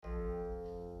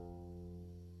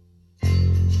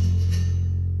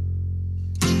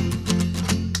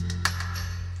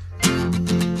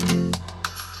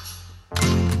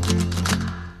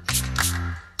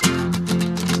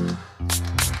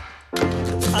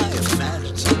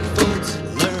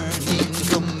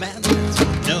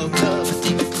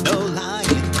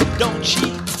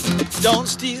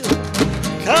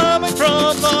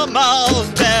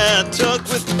mouth that took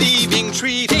with thieving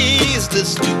treaties to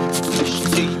stoop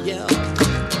to yell.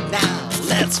 Now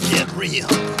let's get real.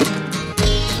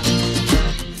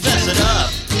 Fess it up.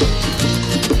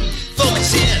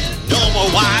 Focus in. No more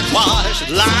whitewash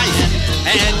lying.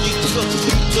 And you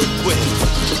took with.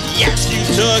 Yes, you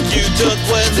took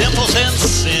with impulse and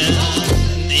sin.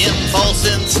 Impulse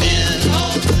and sin.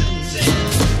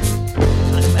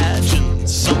 I imagine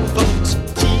some folks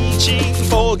teaching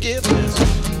forgiveness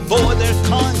for their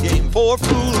con game, for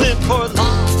fooling, for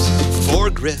loss, for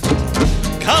grift.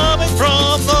 Coming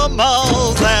from the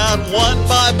mouths that won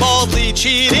by baldly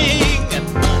cheating and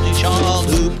punish all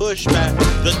who push back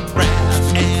the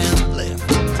grab and lift.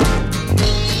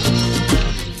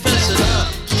 Fess it up.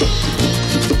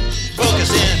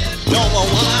 Focus in. No more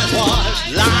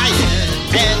whitewash lying.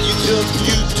 And you took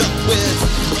with.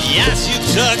 Yes, you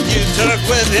took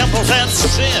with impulse and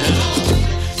sin.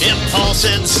 Impulse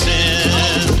and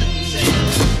sin.